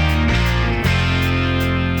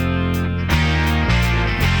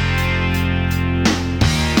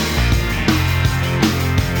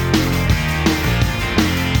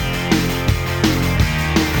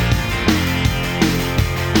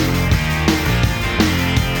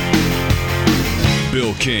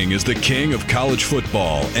 Bill King is the king of college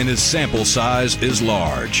football, and his sample size is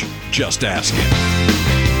large. Just ask him.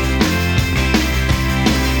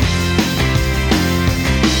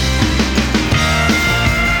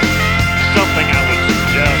 Something I would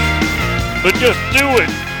suggest, but just do it.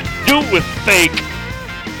 Do it with fake.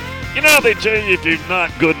 You know, they tell you if you're not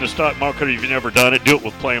good in the stock market or if you've never done it, do it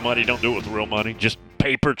with play money. Don't do it with real money. Just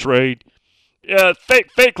paper trade. Yeah,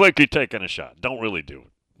 fake like you're taking a shot. Don't really do it.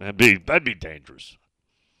 That'd be dangerous.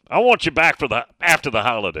 I want you back after the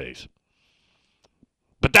holidays.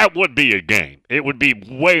 But that would be a game. It would be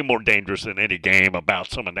way more dangerous than any game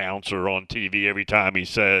about some announcer on TV every time he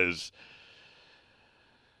says,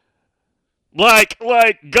 like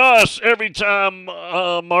Gus, every time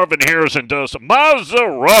Marvin Harrison does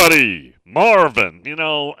Maserati, Marvin,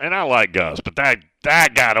 and I like Gus, but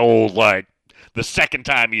that got old like the second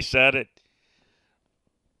time he said it.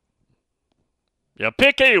 Yeah,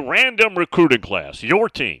 pick a random recruiting class, your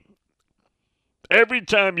team. Every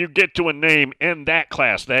time you get to a name in that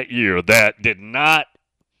class that year that did not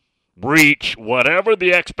reach whatever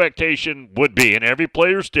the expectation would be. And every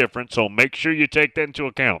player's different, so make sure you take that into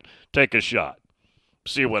account. Take a shot.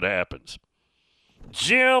 See what happens.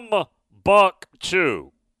 Jim Buck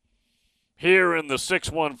 2. Here in the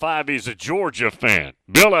 615, he's a Georgia fan.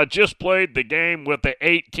 Bill, I just played the game with the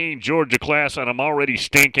 18 Georgia class, and I'm already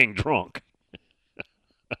stinking drunk.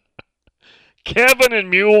 Kevin in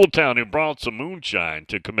Muletown, who brought some moonshine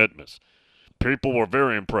to commitments. People were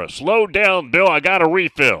very impressed. Slow down, Bill. I got a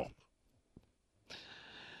refill.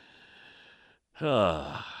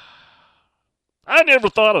 I never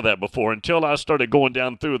thought of that before until I started going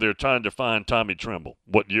down through there trying to find Tommy Tremble,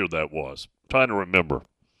 what year that was. Trying to remember.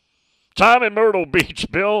 Time in Myrtle Beach,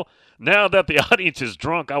 Bill. Now that the audience is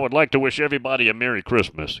drunk, I would like to wish everybody a Merry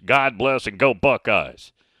Christmas. God bless and go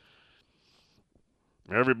Buckeyes.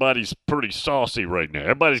 Everybody's pretty saucy right now.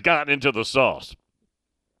 Everybody's gotten into the sauce.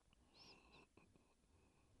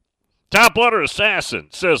 Topwater Assassin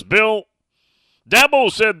says, Bill,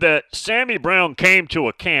 Dabo said that Sammy Brown came to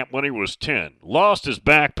a camp when he was 10, lost his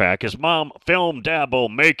backpack. His mom filmed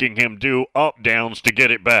Dabo making him do up-downs to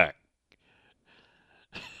get it back.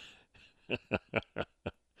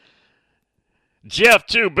 Jeff,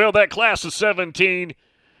 too, Bill, that class of 17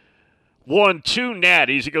 won 2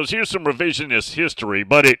 natties. He goes, here's some revisionist history,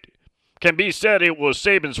 but it can be said it was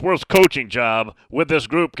Saban's worst coaching job with this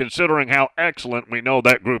group, considering how excellent we know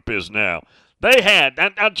that group is now. They had,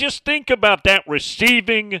 now just think about that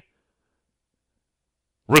receiving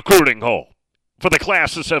recruiting hole for the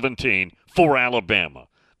class of 17 for Alabama.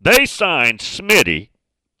 They signed Smitty,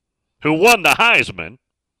 who won the Heisman,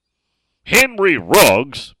 Henry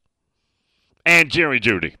Ruggs, and Jerry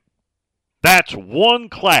Jeudy. That's one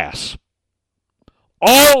class.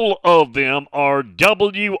 All of them are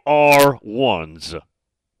WR1s.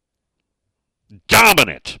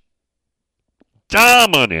 Dominant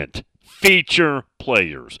feature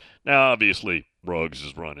players. Now, obviously, Ruggs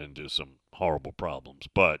has run into some horrible problems,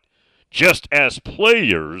 but just as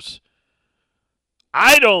players,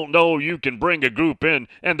 I don't know you can bring a group in,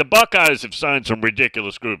 and the Buckeyes have signed some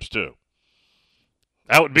ridiculous groups too.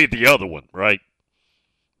 That would be the other one, right?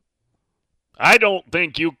 I don't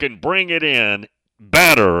think you can bring it in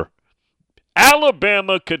better.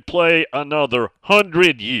 Alabama could play another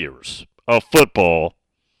 100 years of football,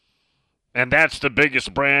 and that's the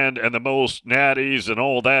biggest brand and the most natties and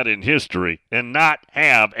all that in history, and not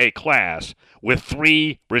have a class with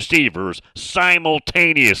 3 receivers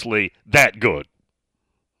simultaneously that good.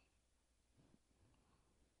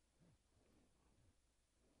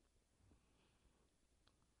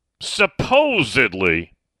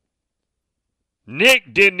 Supposedly,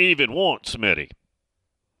 Nick didn't even want Smitty.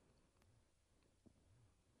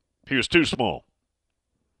 He was too small.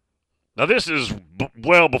 Now, this is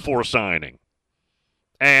well before signing.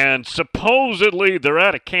 And supposedly, they're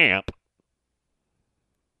at a camp.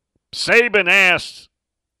 Saban asked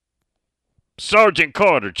Sergeant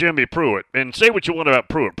Carter, Jimmy Pruitt, and say what you want about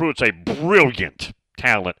Pruitt. Pruitt's a brilliant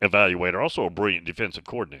talent evaluator, also a brilliant defensive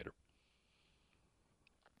coordinator.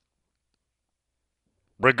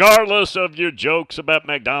 Regardless of your jokes about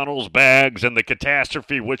McDonald's bags and the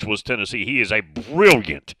catastrophe which was Tennessee, he is a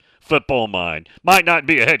brilliant football mind. Might not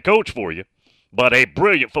be a head coach for you, but a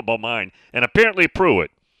brilliant football mind. And apparently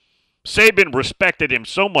Pruitt, Saban respected him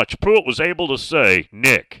so much, Pruitt was able to say,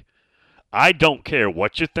 Nick, I don't care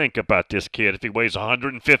what you think about this kid if he weighs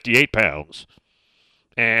 158 pounds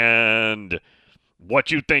and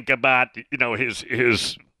what you think about,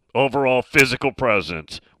 his overall physical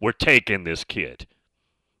presence. We're taking this kid.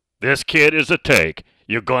 This kid is a take.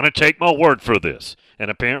 You're going to take my word for this.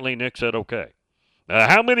 And apparently Nick said okay. Now,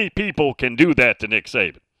 how many people can do that to Nick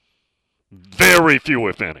Saban? Very few,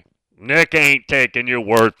 if any. Nick ain't taking your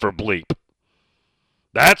word for bleep.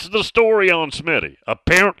 That's the story on Smitty.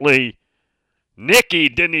 Apparently, Nicky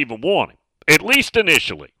didn't even want him, at least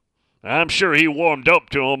initially. I'm sure he warmed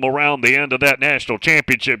up to him around the end of that national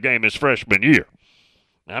championship game his freshman year.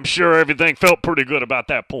 I'm sure everything felt pretty good about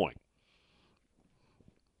that point.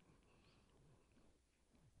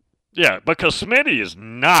 Yeah, because Smitty is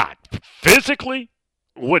not, physically,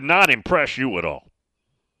 would not impress you at all.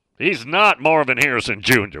 He's not Marvin Harrison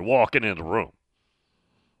Jr. walking in the room.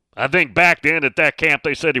 I think back then at that camp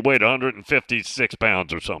they said he weighed 156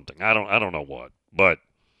 pounds or something. I don't know what, but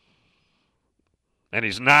and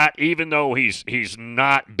he's not, even though he's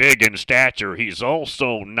not big in stature, he's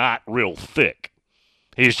also not real thick.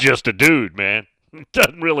 He's just a dude, man. It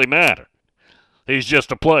doesn't really matter. He's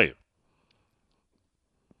just a player.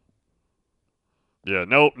 Yeah,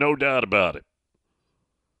 no doubt about it.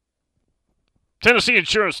 Tennessee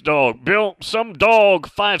Insurance Dog. Bill, some dog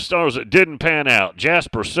 5 stars that didn't pan out.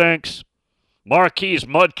 Jasper Sinks, Marquise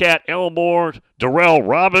Mudcat Elmore, Darrell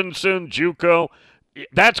Robinson, JUCO.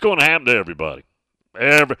 That's going to happen to everybody.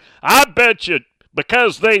 I bet you,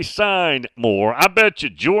 because they signed more, I bet you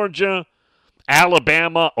Georgia,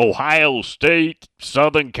 Alabama, Ohio State,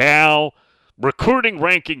 Southern Cal, recruiting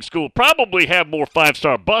ranking school probably have more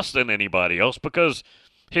five-star busts than anybody else because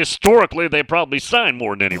historically they probably signed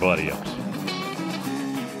more than anybody else.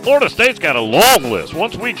 Florida State's got a long list.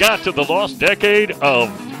 Once we got to the lost decade of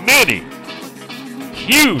many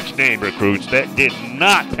huge name recruits that did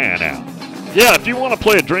not pan out. Yeah, if you want to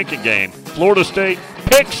play a drinking game, Florida State,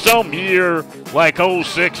 pick some year like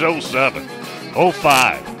 06, 07,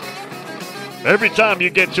 05. Every time you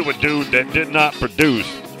get to a dude that did not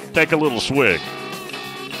produce, take a little swig.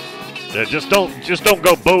 Yeah, just don't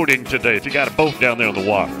go boating today if you got a boat down there on the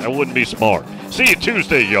water. That wouldn't be smart. See you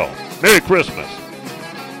Tuesday, y'all. Merry Christmas.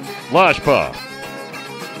 Lodge Pub.